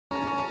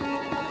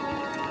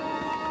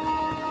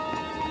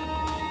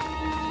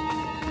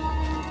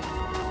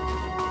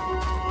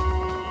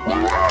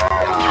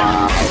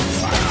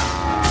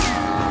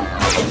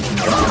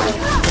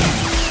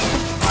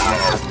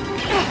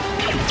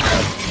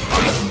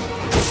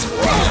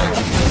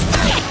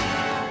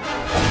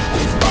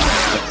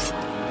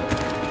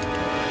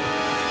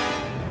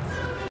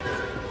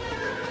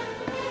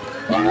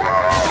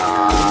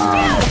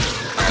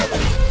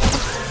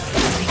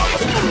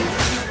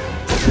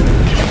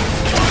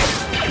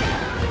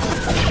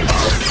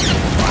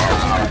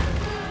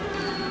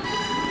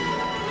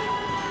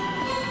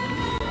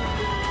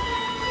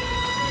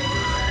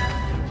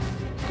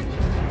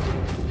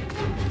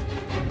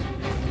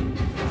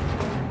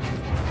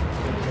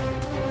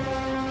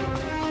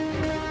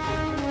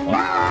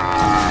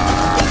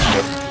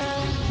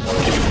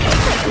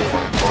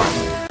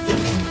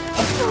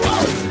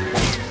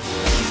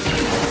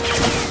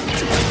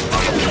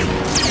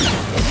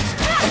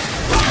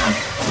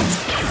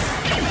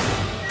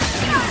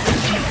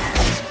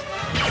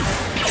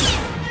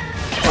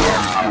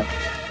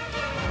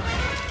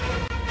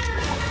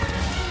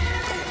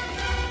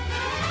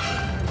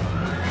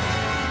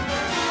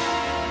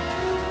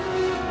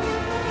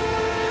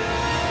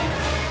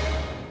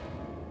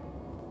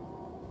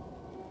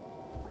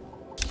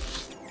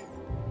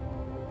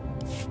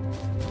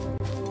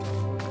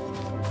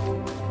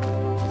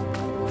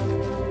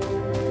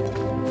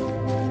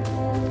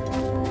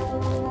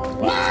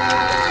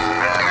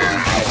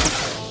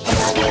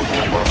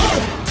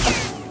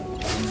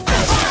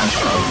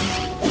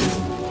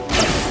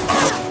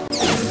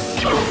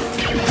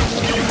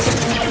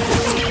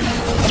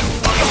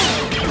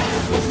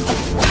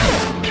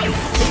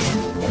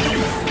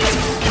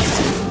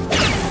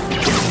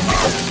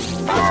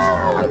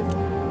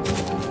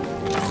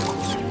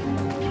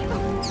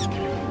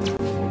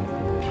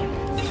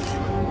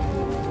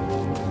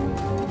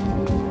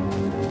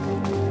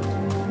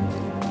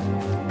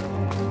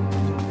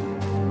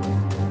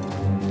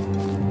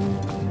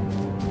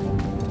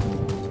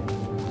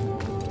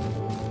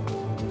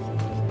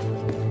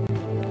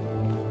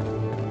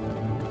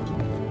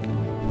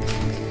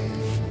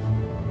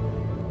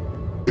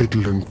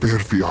Edlen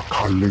perfi a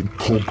kallen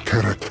pom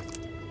keret.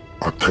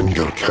 A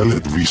tenger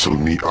kellet wiesel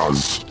mi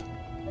az.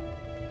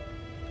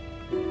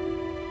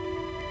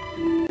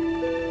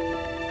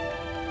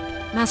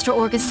 Master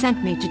Orgus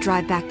sent me to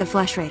drive back the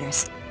Flesh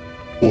Raiders.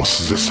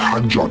 Os zes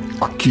hadjot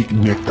a kik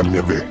neka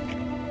neve.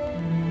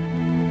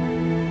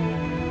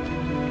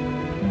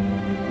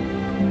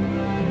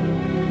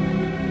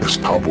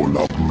 Estavo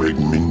lab meg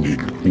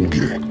mindig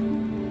uge.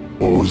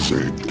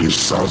 Oze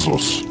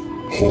gisazos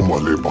homa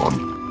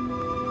leban.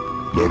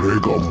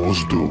 Lerega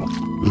mosdu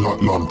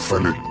latlan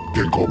felik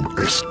gegob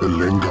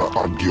estelenga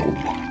agiob.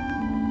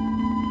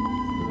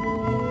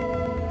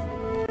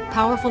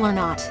 Powerful or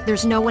not,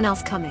 there's no one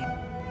else coming.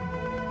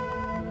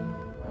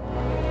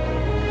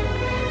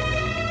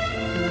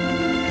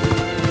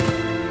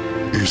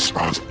 Is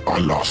as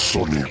Allah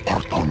soni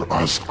parton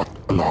as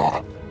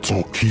Allah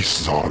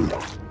Tokizal.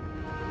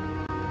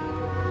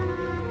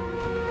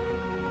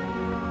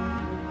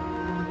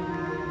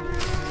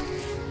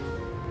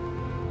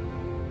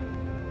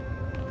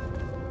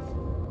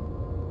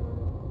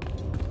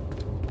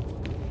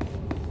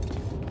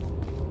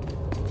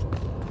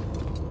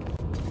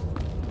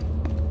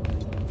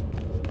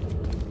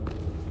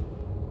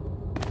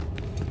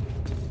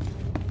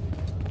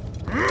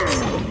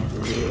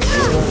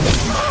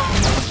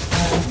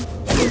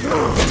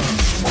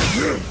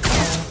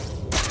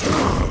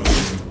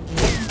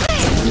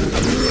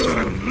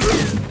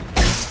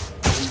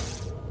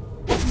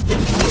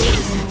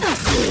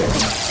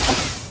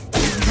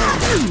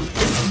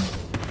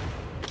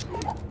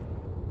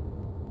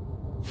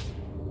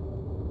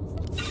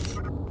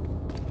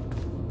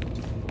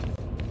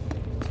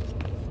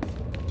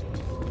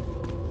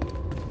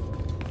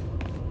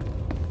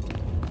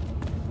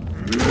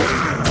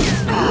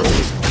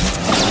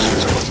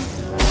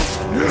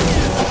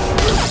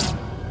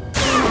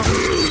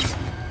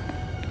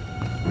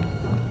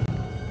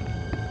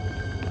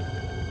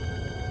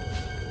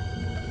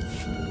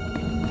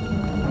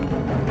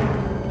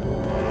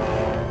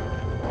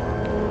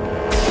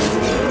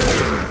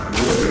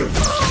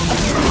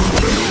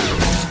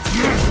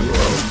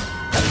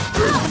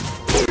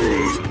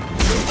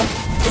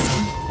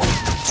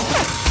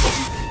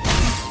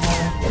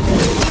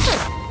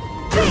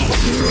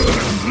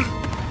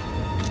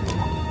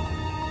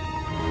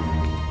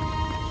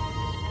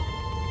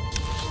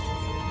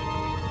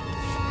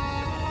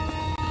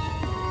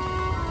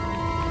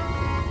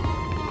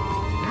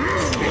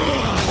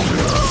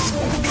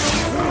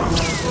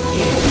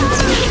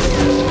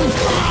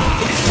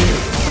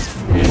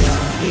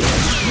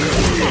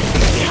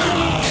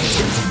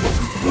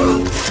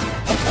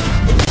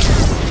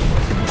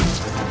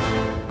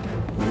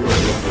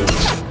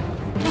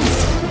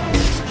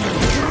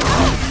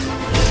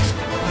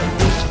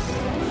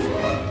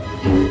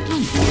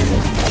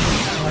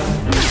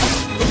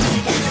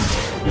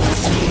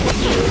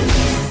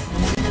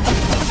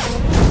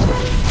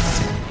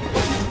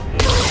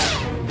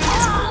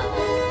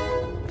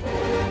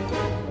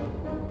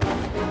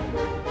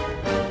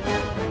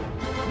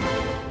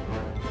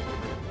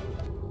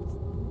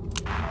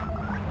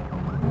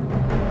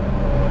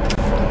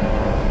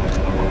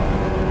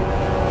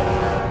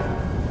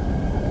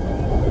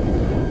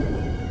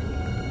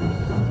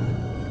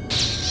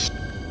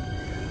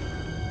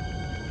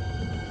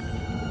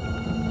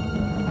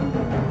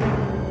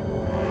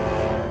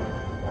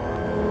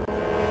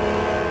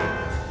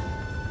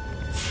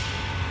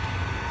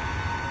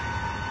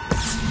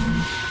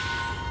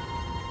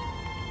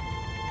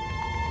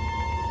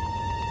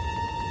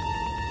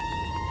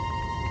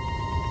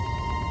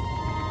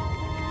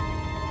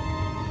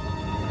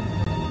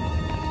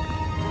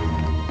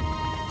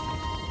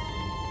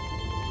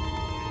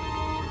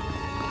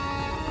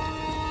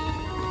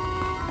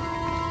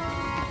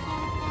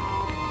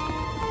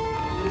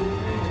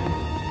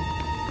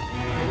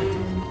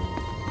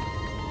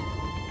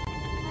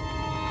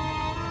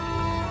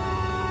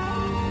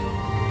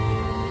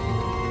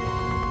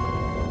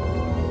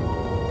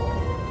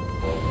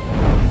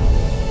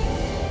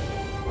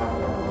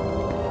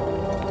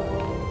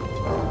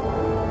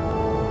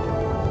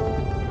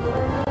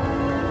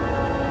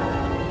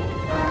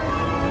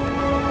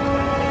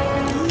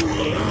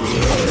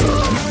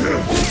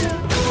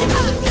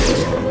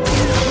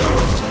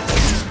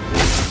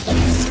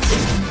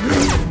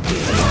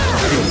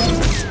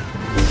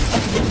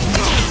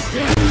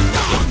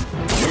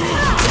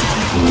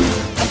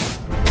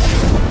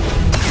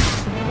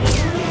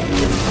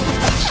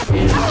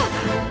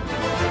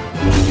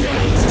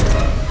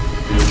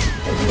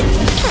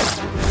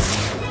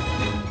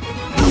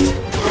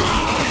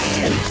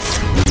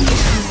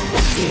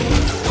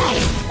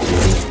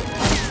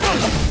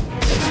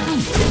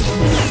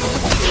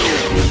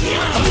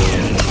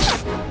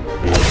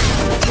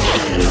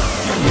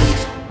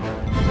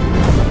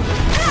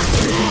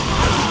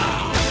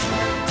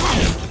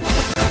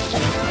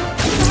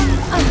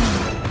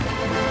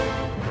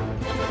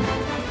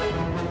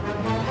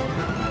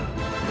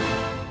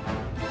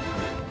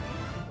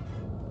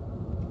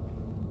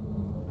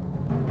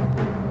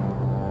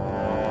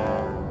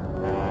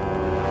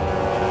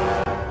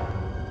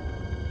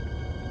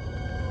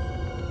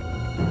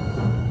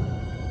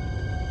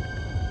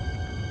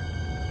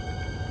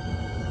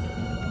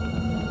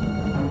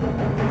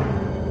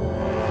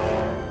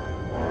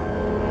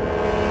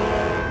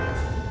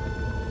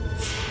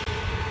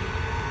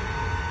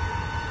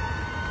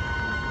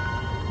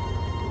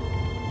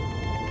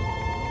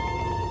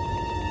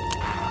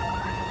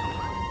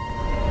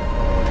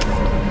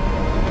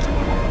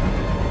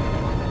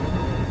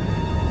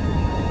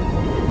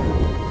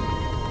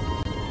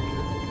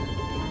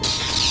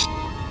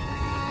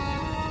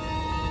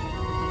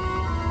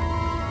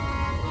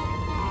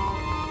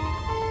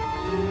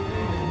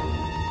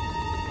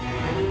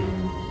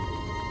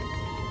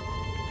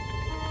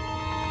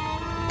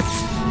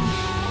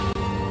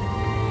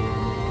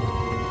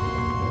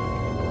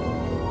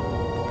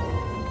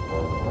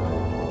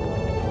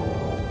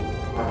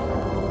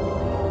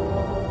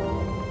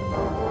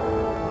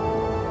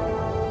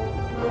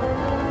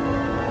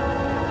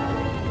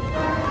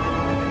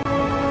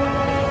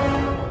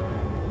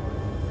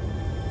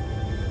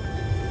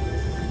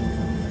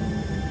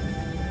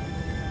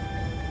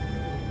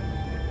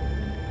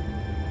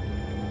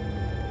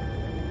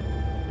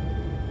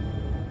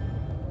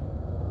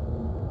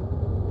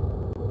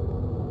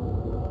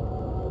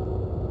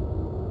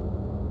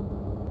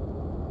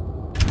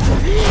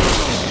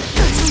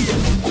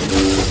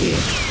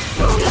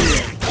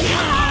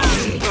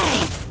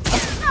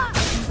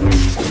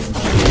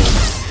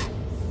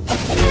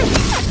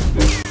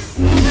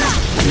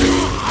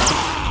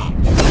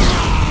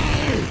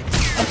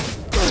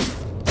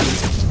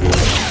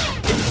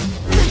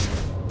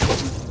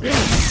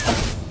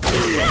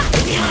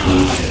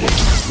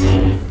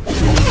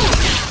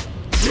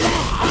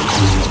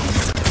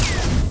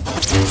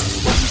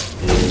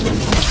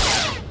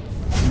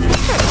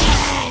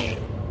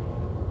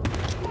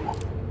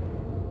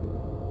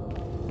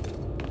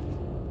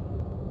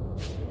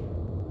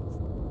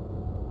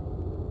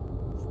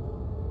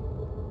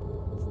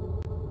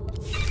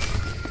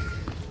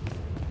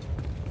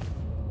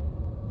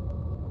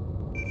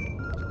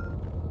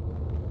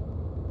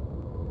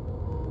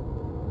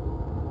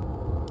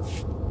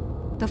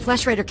 The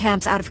Flesh Raider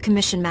camp's out of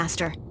commission,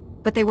 Master.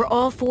 But they were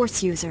all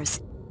Force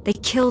users. They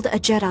killed a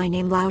Jedi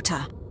named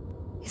Lauta.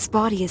 His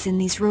body is in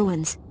these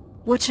ruins.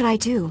 What should I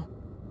do?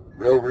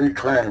 We'll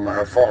reclaim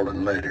our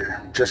fallen later.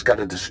 Just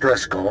got a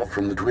distress call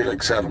from the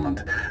Twi'lek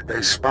settlement.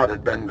 They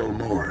spotted Bengal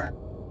Moor.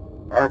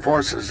 Our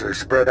forces are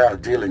spread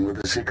out dealing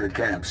with the secret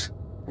camps.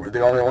 We're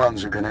the only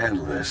ones who can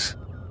handle this.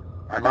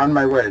 I'm on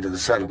my way to the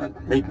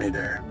settlement. Meet me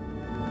there.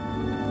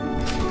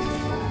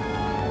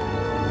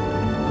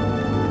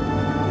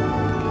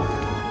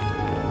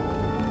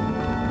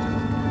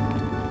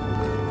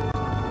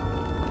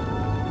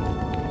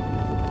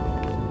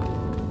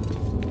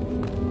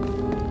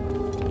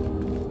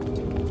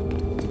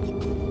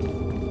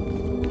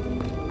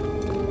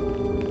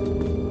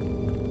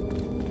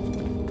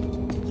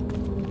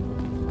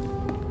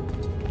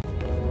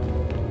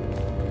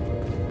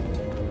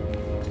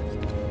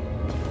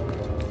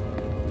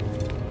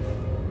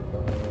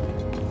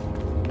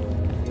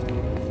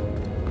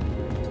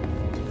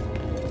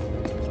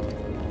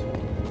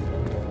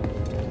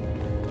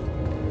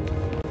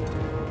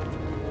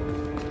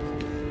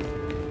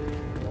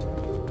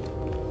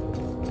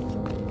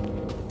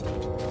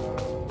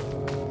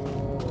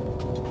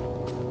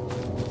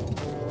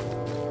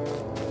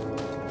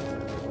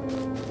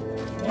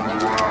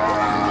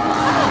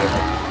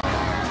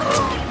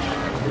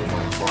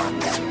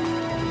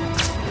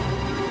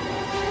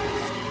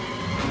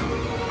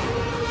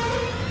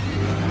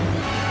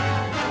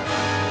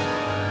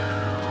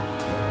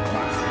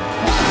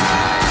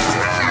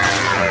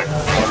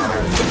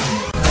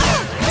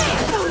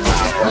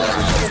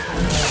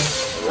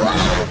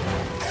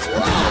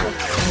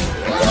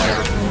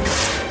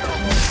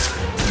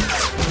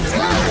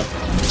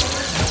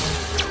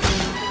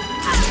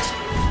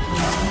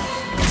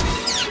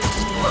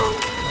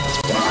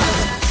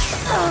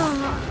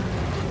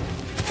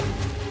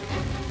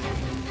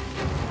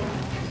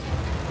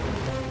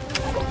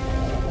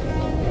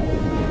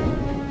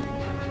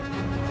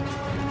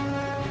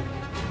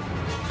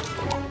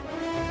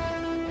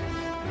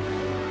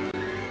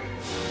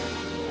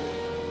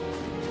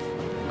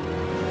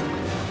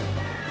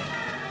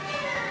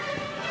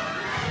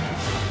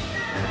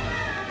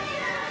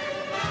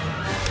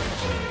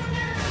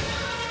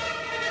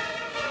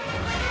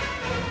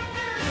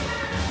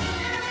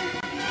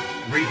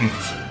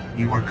 Greetings.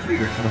 You are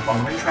cleared for the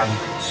following travel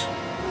routes.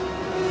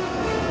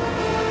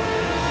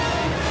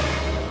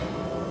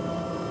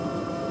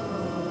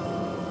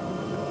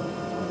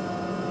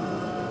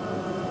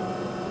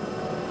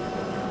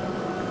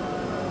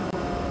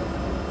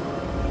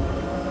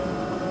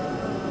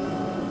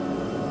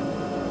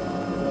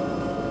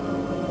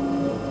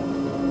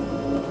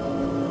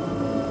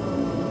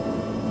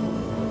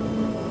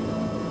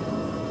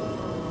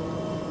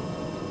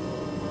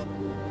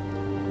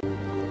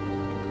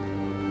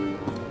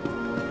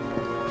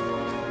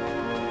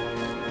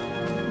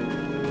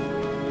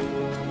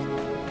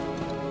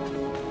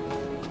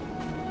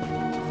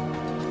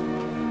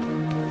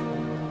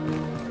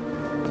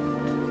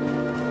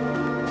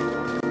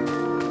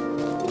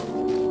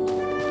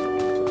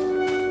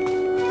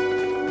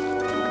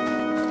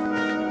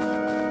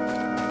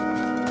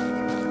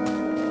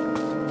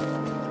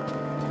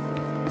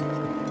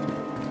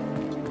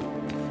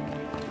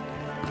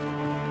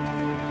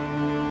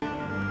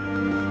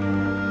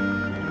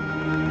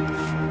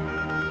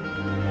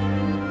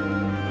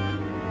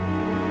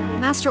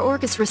 Master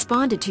Orgus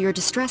responded to your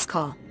distress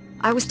call.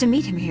 I was to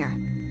meet him here.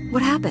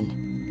 What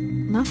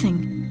happened?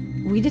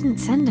 Nothing. We didn't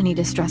send any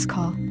distress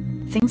call.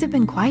 Things have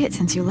been quiet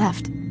since you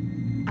left.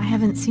 I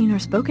haven't seen or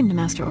spoken to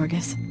Master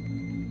Orgus.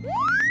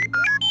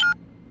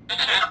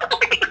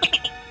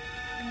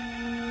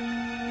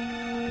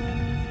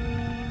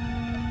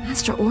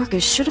 Master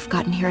Orgus should have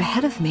gotten here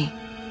ahead of me.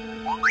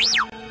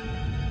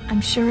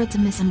 I'm sure it's a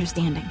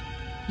misunderstanding.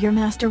 Your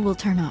master will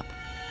turn up.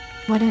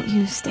 Why don't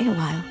you stay a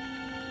while?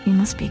 You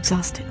must be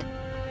exhausted.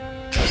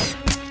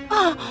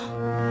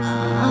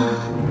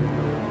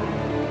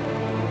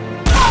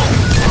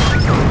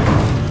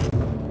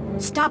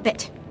 Stop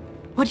it!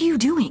 What are you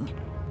doing?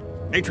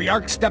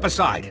 Matriarch, step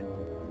aside.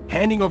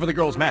 Handing over the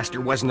girl's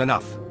master wasn't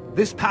enough.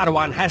 This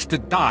Padawan has to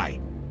die.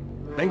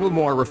 Bengal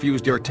Moor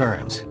refused your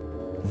terms.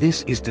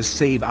 This is to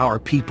save our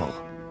people.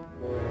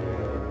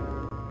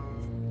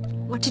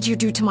 What did you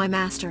do to my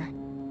master?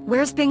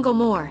 Where's Bengal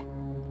Moor?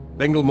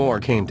 Bengal Moor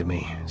came to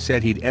me,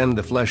 said he'd end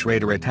the Flesh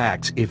Raider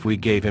attacks if we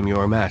gave him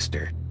your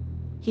master.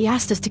 He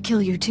asked us to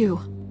kill you too.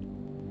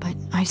 But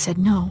I said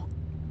no.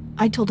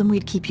 I told him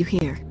we'd keep you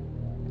here.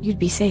 You'd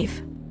be safe.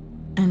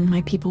 And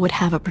my people would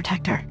have a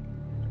protector.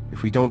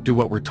 If we don't do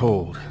what we're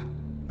told,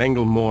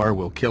 Bengal Moor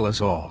will kill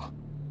us all.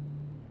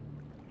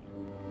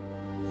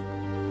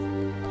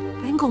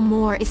 Bengal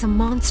Moor is a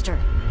monster.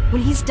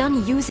 When he's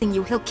done using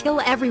you, he'll kill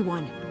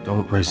everyone.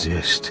 Don't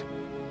resist.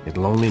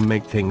 It'll only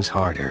make things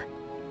harder.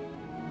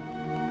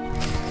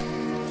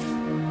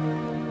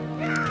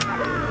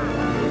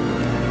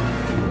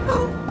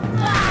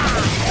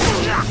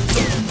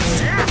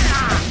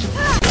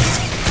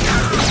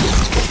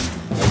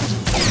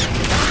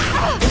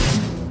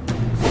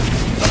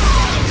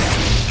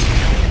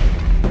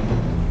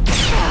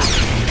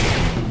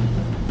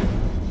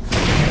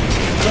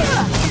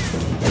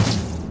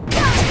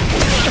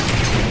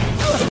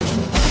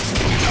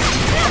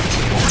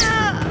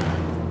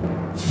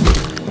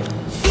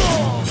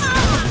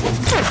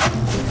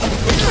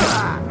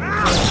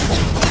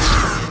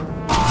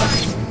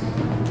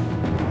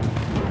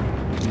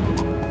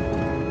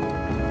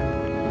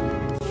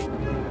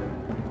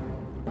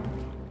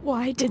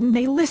 Why didn't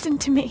they listen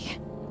to me?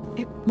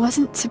 It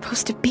wasn't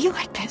supposed to be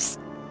like this.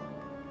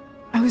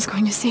 I was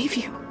going to save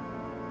you.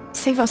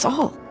 Save us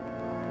all.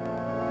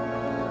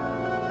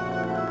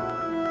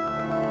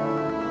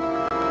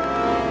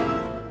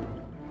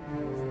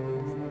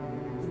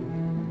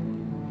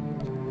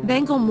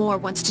 Bengal Moore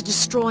wants to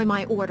destroy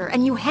my order,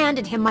 and you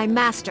handed him my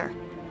master.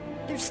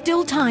 There's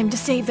still time to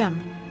save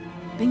them.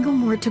 Bengal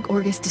Moore took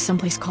Orgus to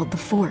someplace called the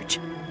Forge.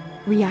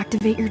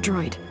 Reactivate your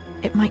droid.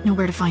 It might know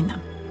where to find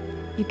them.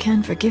 You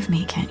can forgive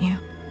me, can't you?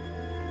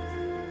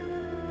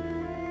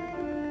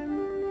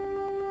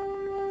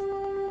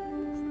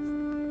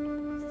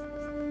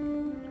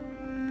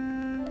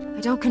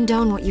 I don't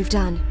condone what you've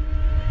done,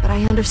 but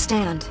I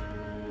understand.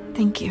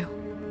 Thank you.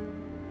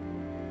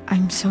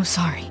 I'm so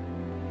sorry.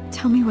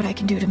 Tell me what I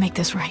can do to make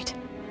this right.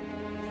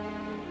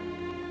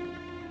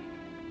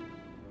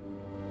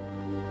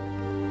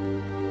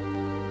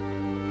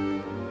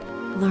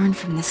 Learn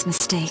from this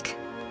mistake.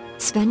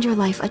 Spend your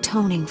life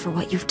atoning for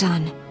what you've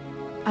done.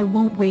 I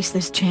won't waste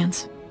this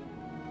chance.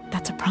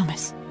 That's a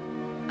promise.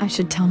 I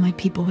should tell my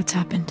people what's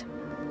happened.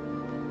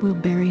 We'll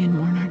bury and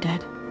mourn our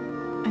dead.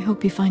 I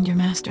hope you find your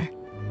master.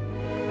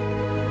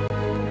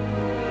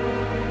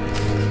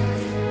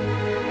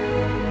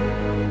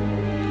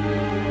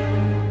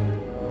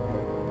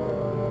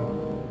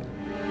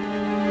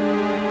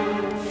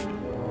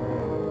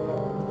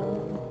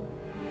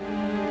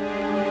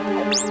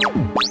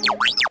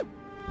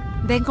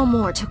 Bengal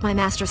Moore took my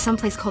master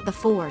someplace called the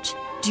Forge.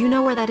 Do you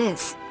know where that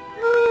is?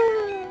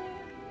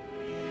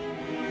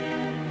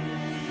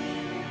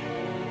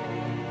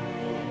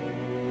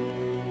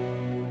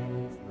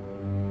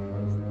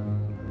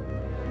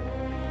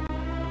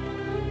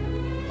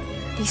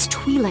 These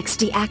Twi'leks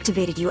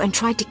deactivated you and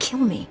tried to kill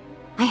me.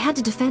 I had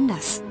to defend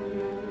us.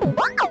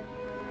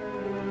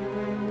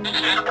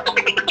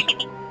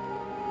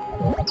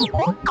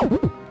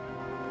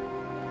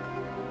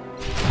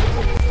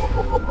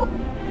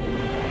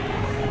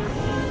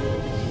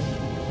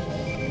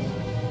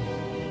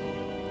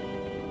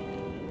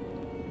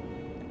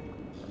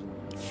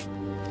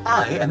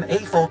 I am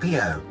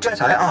A4PO,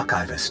 Jedi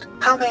Archivist.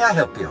 How may I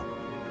help you?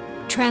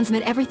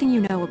 Transmit everything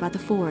you know about the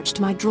Forge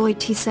to my droid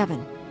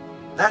T7.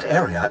 That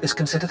area is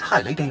considered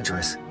highly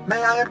dangerous.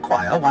 May I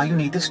inquire why you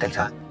need this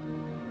data?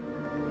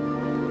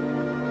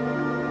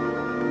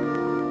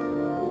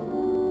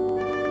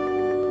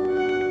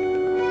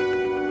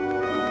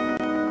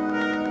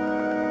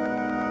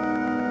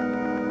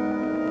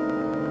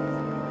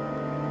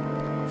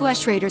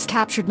 Flesh Raiders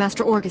captured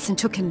Master Orgus and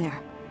took him there.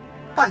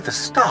 By the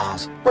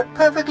stars, what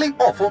perfectly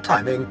awful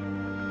timing.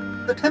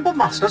 The Temple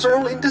Masters are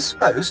all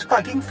indisposed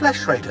fighting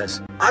Flesh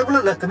Raiders. I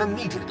will alert them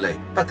immediately,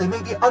 but they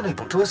may be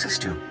unable to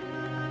assist you.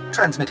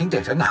 Transmitting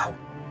data now.